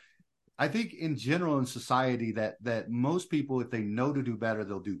 but I think in general in society that most people, if they know to do better,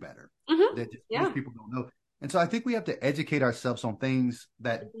 they'll do better. That most people don't know. And so I think we have to educate ourselves on things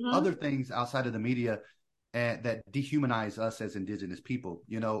that other things outside of the media that dehumanize us as Indigenous people.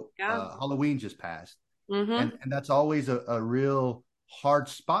 Halloween just passed. And that's always a real hard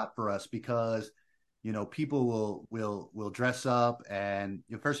spot for us because, people will dress up and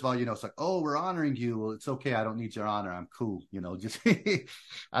first of all, it's like, oh, we're honoring you. Well, it's okay. I don't need your honor. I'm cool. Just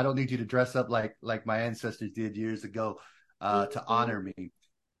I don't need you to dress up like my ancestors did years ago to honor me.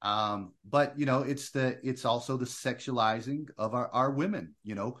 But it's also the sexualizing of our women,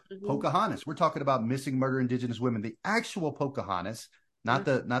 Pocahontas. We're talking about missing, murder Indigenous women. The actual Pocahontas, not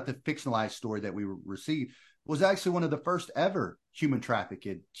the fictionalized story that we received, was actually one of the first ever human trafficked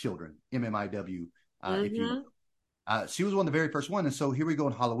children, MMIW, if you will. She was one of the very first one. And so here we go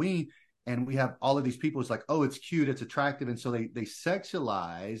in Halloween, and we have all of these people. It's like, oh, it's cute, it's attractive. And so they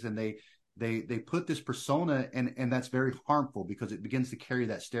sexualize and they put this persona, and that's very harmful because it begins to carry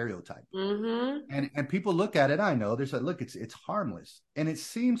that stereotype. And people look at it, I know, they're like, look, it's harmless. And it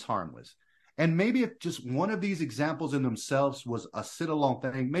seems harmless. And maybe if just one of these examples in themselves was a sit-along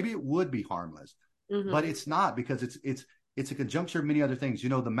thing, maybe it would be harmless. But it's not, because it's a conjuncture of many other things.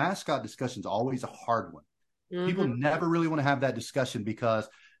 The mascot discussion is always a hard one. People never really want to have that discussion because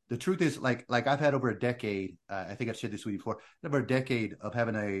the truth is, like I've had over a decade, I think I've shared this with you before, over a decade of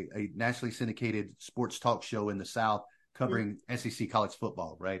having a nationally syndicated sports talk show in the South covering SEC college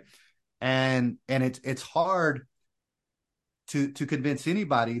football, right? And it's hard to convince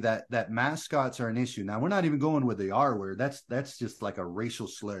anybody that mascots are an issue. Now, we're not even going with the R word. That's just like a racial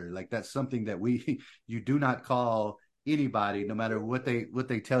slur. Like, that's something that you do not call anybody, no matter what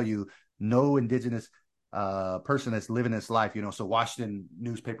they tell you. No Indigenous person that's living this life. So Washington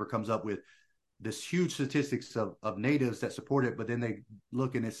newspaper comes up with this huge statistics of natives that support it, but then they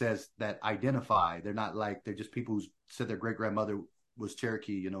look and it says that identify. They're not like, they're just people who said their great grandmother was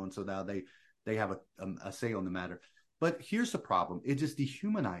Cherokee, and so now they have a say on the matter. But here's the problem: it just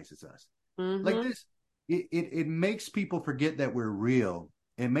dehumanizes us. Like this, it makes people forget that we're real.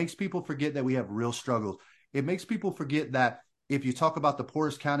 It makes people forget that we have real struggles. It makes people forget that if you talk about the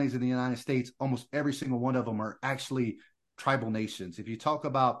poorest counties in the United States, almost every single one of them are actually tribal nations. If you talk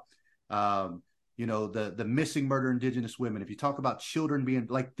about the missing murder indigenous women, if you talk about children being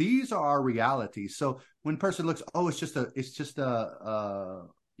like, these are our realities. So when a person looks, oh, it's just a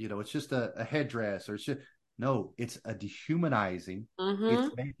headdress, or no, it's a dehumanizing.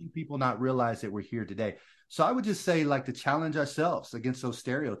 It's making people not realize that we're here today. So I would just say, like, to challenge ourselves against those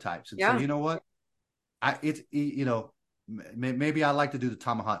stereotypes and say, you know what, maybe I like to do the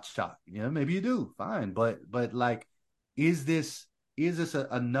tomahawk chop. Maybe you do, fine, but like, is this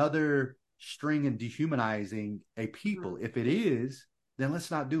another string in dehumanizing a people? If it is, then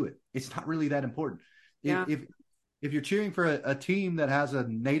let's not do it. It's not really that important. If you're cheering for a team that has a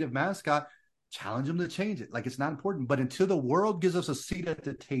native mascot, challenge them to change it. Like, it's not important. But until the world gives us a seat at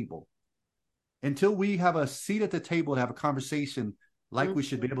the table, until we have a seat at the table to have a conversation like we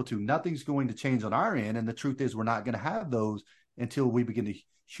should be able to, nothing's going to change on our end. And the truth is, we're not going to have those until we begin to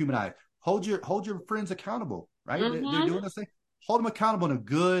humanize. Hold your friends accountable, right? They're doing this thing. Hold them accountable in a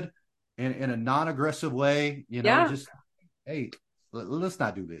good and in a non-aggressive way. Just, hey, let's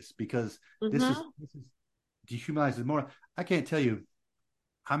not do this, because this is dehumanizing more. I can't tell you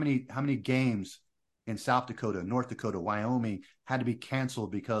how many games in South Dakota, North Dakota, Wyoming had to be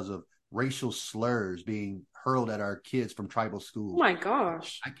canceled because of racial slurs being hurled at our kids from tribal schools. Oh my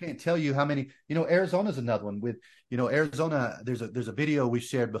gosh. I can't tell you how many. Arizona's another one. With Arizona, there's a video we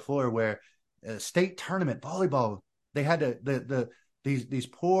shared before where state tournament volleyball, they had these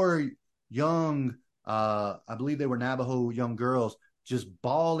poor young, I believe they were Navajo young girls, just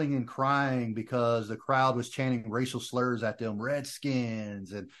bawling and crying because the crowd was chanting racial slurs at them,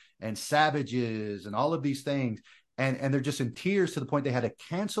 redskins and savages and all of these things. And they're just in tears to the point they had to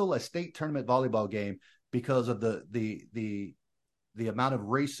cancel a state tournament volleyball game because of the amount of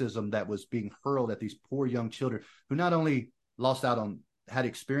racism that was being hurled at these poor young children who not only had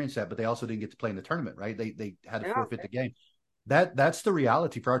experienced that, but they also didn't get to play in the tournament, right? They had to forfeit the game. That's the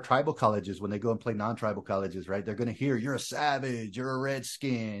reality for our tribal colleges when they go and play non-tribal colleges, right? They're going to hear, you're a savage, you're a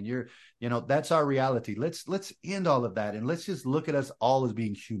redskin, that's our reality. Let's end all of that, and let's just look at us all as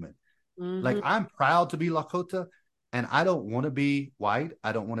being human. Like, I'm proud to be Lakota, and I don't want to be white.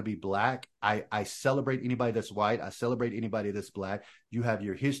 I don't want to be black. I celebrate anybody that's white. I celebrate anybody that's black. You have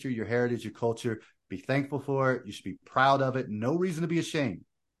your history, your heritage, your culture. Be thankful for it. You should be proud of it. No reason to be ashamed.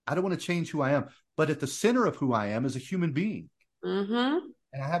 I don't want to change who I am, but at the center of who I am is a human being. And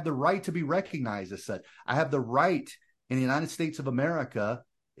I have the right to be recognized as such. I have the right in the United States of America,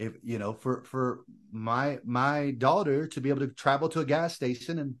 if for my daughter to be able to travel to a gas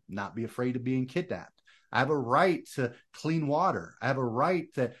station and not be afraid of being kidnapped. I have a right to clean water. I have a right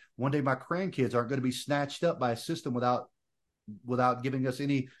that one day my grandkids aren't going to be snatched up by a system without giving us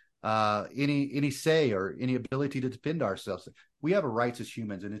any say or any ability to defend ourselves. We have a rights as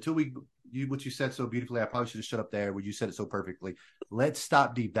humans, and until what you said so beautifully, I probably should have shut up there where you said it so perfectly. Let's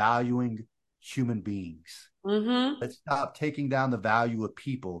stop devaluing human beings. Let's stop taking down the value of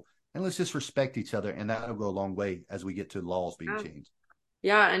people, and let's just respect each other, and that'll go a long way as we get to laws being changed.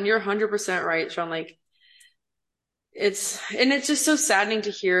 Yeah, and you're 100% right, Shaun. Like, it's just so saddening to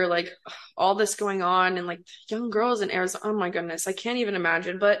hear, like, all this going on, and like young girls in Arizona. Oh my goodness, I can't even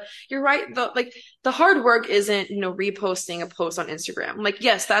imagine. But you're right. The hard work isn't, reposting a post on Instagram. Like,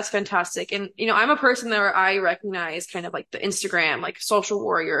 yes, that's fantastic. And, I'm a person where I recognize kind of like the Instagram, like, social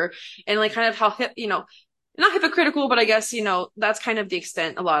warrior, and like kind of how not hypocritical, but I guess, that's kind of the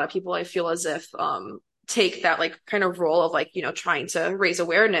extent a lot of people, I feel as if, take that like kind of role of like, trying to raise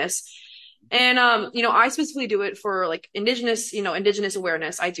awareness. And, I specifically do it for like Indigenous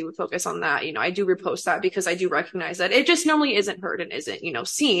awareness. I do focus on that. I do repost that because I do recognize that it just normally isn't heard and isn't,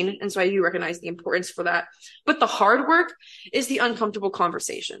 seen. And so I do recognize the importance for that. But the hard work is the uncomfortable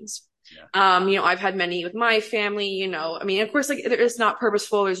conversations. Yeah. I've had many with my family, of course, like, it's not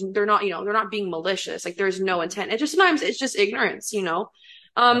purposeful. They're not being malicious. Like, there's no intent. Sometimes it's just ignorance,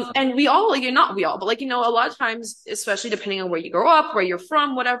 and we all, like, not we all, but like, a lot of times, especially depending on where you grow up, where you're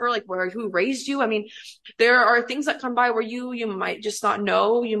from, whatever, like who raised you. I mean, there are things that come by where you might just not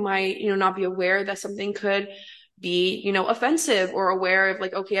know, you might, not be aware that something could be, offensive, or aware of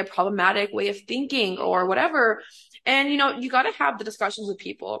like, okay, a problematic way of thinking or whatever. And, you got to have the discussions with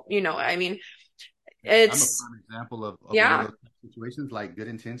people, I mean, I'm a It's prime example of one of yeah. those situations, like good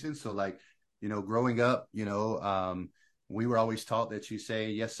intentions. So like, growing up, we were always taught that you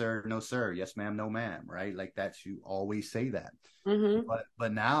say yes sir, no sir, yes ma'am, no ma'am, right? Like that you always say that. Mm-hmm.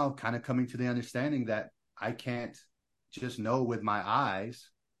 But now kind of coming to the understanding that I can't just know with my eyes,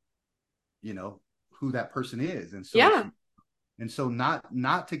 you know, who that person is. Yeah. And so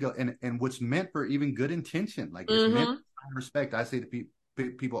not to go and what's meant for even good intention, like it's meant Mm-hmm. for respect. I say to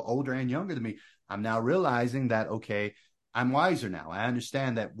people older and younger than me, I'm now realizing that okay, I'm wiser now. I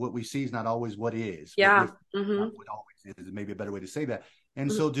understand that what we see is not always what is. What Yeah. we Mm-hmm. not what always is maybe a better way to say that. And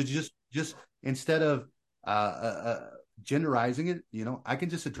Mm-hmm. so to just instead of genderizing it, I can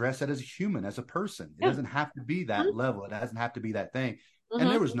just address that as a human, as a person. It Yeah. doesn't have to be that level. It doesn't have to be that thing. And there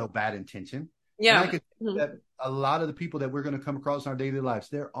Mm-hmm. was no bad intention. And I Yeah. could Mm-hmm. that a lot of the people that we're going to come across in our daily lives,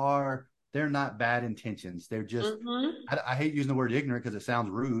 they're not bad intentions. They're just Mm-hmm. I hate using the word ignorant because it sounds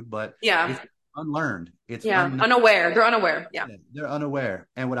rude, but Yeah. it's unlearned. Yeah. Unaware. They're unaware. Yeah. They're unaware.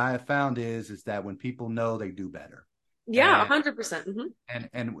 And what I have found is that when people know, they do better. Yeah. And 100%.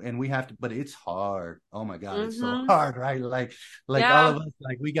 Mm-hmm. and we have to, but it's hard. Oh my God, it's so Mm-hmm. hard, right? Like all Yeah. of us,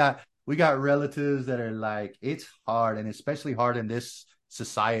 like we got relatives that are like, it's hard, and especially hard in this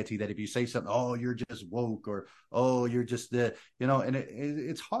society that if you say something, oh, you're just woke, or oh, you're just and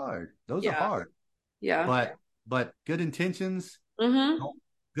it's hard. Those are Yeah. hard. Yeah. But Mm-hmm. don't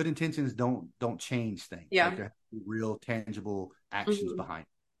good intentions don't change things. Like Yeah. there have to be real tangible actions Mm-hmm. behind it.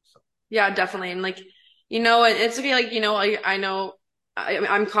 So Yeah, definitely. And like, it's okay. Like, I know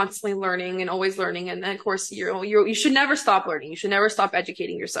I'm constantly learning and always learning. And then of course, you should never stop learning. You should never stop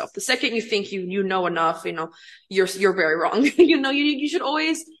educating yourself. The second you think you know enough, you're very wrong. You should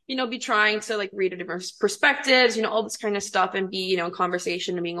always, be trying to like read a different perspectives, all this kind of stuff and be, in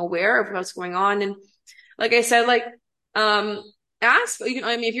conversation and being aware of what's going on. And like I said, like, um, ask, I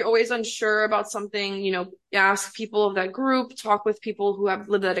mean, if you're always unsure about something, ask people of that group, talk with people who have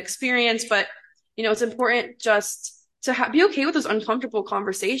lived that experience. But, it's important just to be okay with those uncomfortable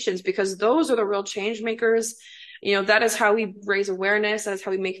conversations because those are the real change makers. That is how we raise awareness. That is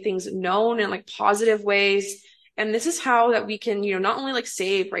how we make things known in like positive ways. And this is how that we can, not only like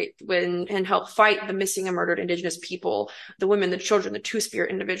save, right, and help fight the missing and murdered Indigenous people, the women, the children, the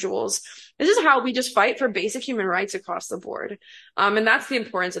two-spirit individuals. This is how we just fight for basic human rights across the board. And that's the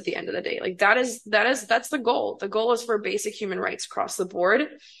importance at the end of the day. Like that's the goal. The goal is for basic human rights across the board.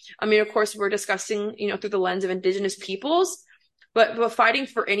 I mean, of course, we're discussing, through the lens of Indigenous peoples, but fighting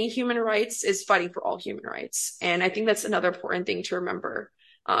for any human rights is fighting for all human rights. And I think that's another important thing to remember.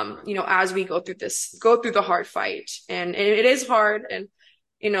 As we go through the hard fight, and it is hard, and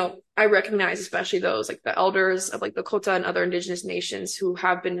I recognize especially those like the elders of like the Kota and other Indigenous nations who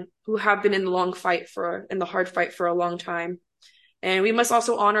have been in in the hard fight for a long time. And we must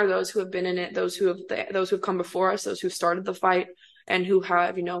also honor those who have been in it, those who have come before us, those who started the fight and who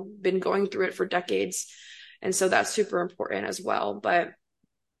have, been going through it for decades. And so that's super important as well. But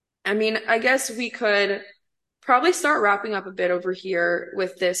I mean, I guess we could probably start wrapping up a bit over here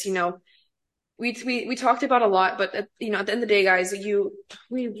with this. We talked about a lot, but at the end of the day, guys,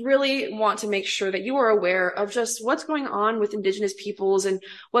 we really want to make sure that you are aware of just what's going on with Indigenous peoples and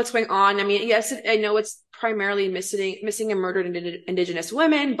what's going on. I mean, yes, I know it's primarily missing and murdered Indigenous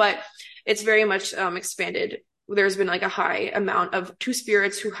women, but it's very much expanded. There's been like a high amount of two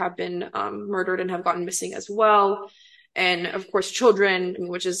spirits who have been murdered and have gotten missing as well, and of course children,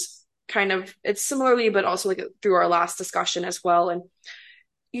 which is kind of it's similarly, but also like through our last discussion as well. And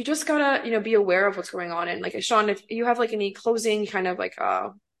you just gotta, be aware of what's going on. And like, Shaun, if you have like any closing kind of like,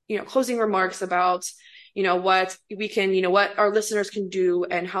 closing remarks about, what we can, what our listeners can do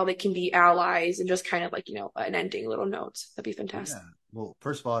and how they can be allies and just kind of like, an ending little note, that'd be yeah. fantastic. Well,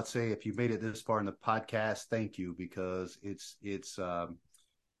 first of all, I'd say if you made it this far in the podcast, thank you, because it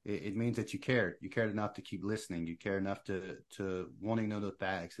means that you cared. You cared enough to keep listening. You care enough to wanting to know the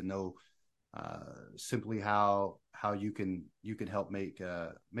facts and know simply how you can help make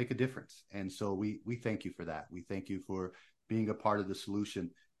a difference. And so we thank you for that. We thank you for being a part of the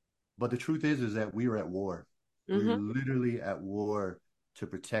solution. But the truth is that we are at war. We're Mm-hmm. literally at war to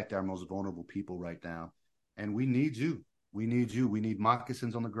protect our most vulnerable people right now. And we need you. We need you. We need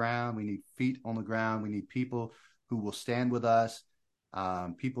moccasins on the ground. We need feet on the ground. We need people who will stand with us,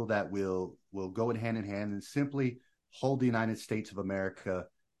 people that will go in hand and simply hold the United States of America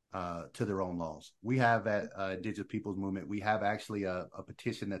to their own laws. We have at Indigenous Peoples Movement, we have actually a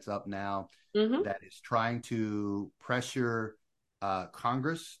petition that's up now Mm-hmm. that is trying to pressure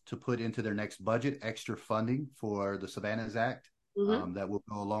Congress to put into their next budget extra funding for the Savannahs Act. Mm-hmm. That will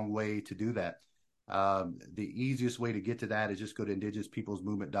go a long way to do that. The easiest way to get to that is just go to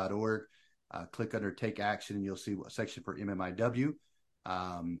indigenouspeoplesmovement.org. click under Take Action, and you'll see a section for MMIW.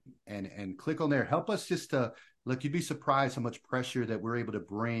 And click on there. Help us just to look. You'd be surprised how much pressure that we're able to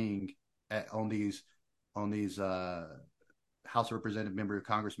bring on these House of Representative members,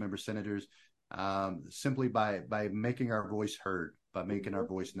 Congress members, senators, simply by making our voice heard, by making our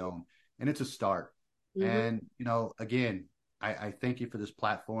voice known. And it's a start. And, again, I thank you for this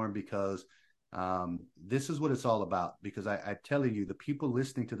platform, because this is what it's all about. Because I'm telling you, the people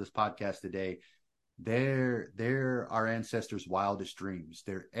listening to this podcast today, they're our ancestors' wildest dreams.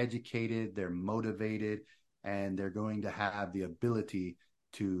 They're educated, they're motivated, and they're going to have the ability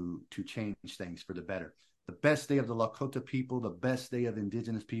to change things for the better. The best day of the Lakota people, the best day of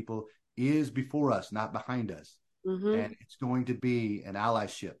Indigenous people is before us, not behind us. And it's going to be an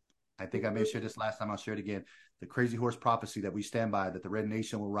allyship. I think I may have shared this last time. I'll share it again. The crazy horse prophecy that we stand by, that the Red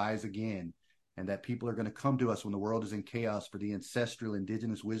Nation will rise again, and that people are going to come to us when the world is in chaos for the ancestral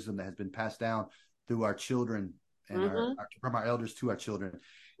Indigenous wisdom that has been passed down through our children and from our elders to our children.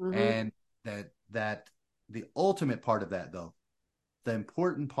 And that the ultimate part of that, though, the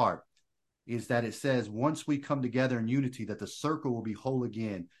important part, is that it says once we come together in unity, that the circle will be whole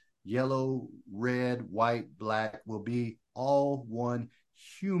again. Yellow, red, white, black will be all one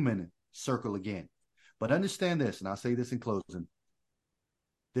human circle again. But understand this, and I'll say this in closing.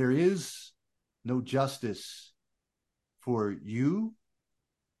 There is no justice for you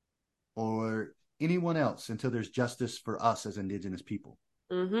or anyone else until there's justice for us as Indigenous people.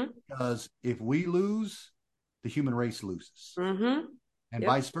 Because if we lose, the human race loses. And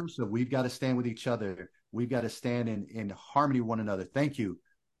vice versa. We've got to stand with each other. We've got to stand in harmony with one another. Thank you.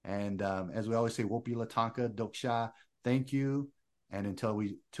 And as we always say, Wopi Latanka, Doksha, thank you. And until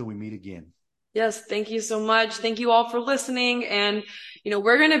we meet again. Yes, thank you so much. Thank you all for listening. And,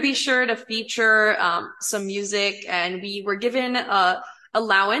 we're going to be sure to feature some music, and we were given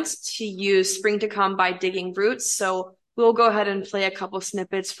allowance to use Spring to Come by Digging Roots. So we'll go ahead and play a couple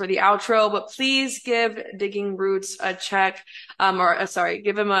snippets for the outro, but please give Digging Roots a check,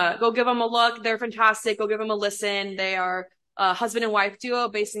 give them a look. They're fantastic. Go give them a listen. They are a husband and wife duo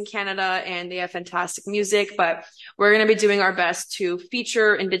based in Canada, and they have fantastic music, but we're going to be doing our best to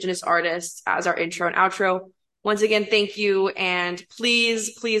feature Indigenous artists as our intro and outro. Once again, thank you. And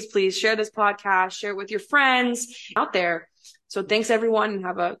please, please, please share this podcast, share it with your friends out there. So thanks everyone, and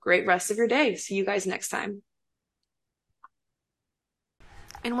have a great rest of your day. See you guys next time.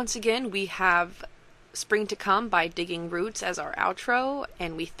 And once again, we have Spring to Come by Digging Roots as our outro,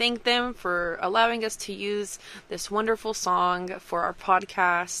 and we thank them for allowing us to use this wonderful song for our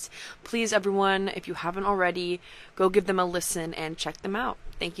podcast. Please, everyone, if you haven't already, go give them a listen and check them out.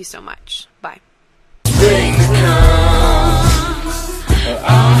 Thank you so much. Bye. Spring comes.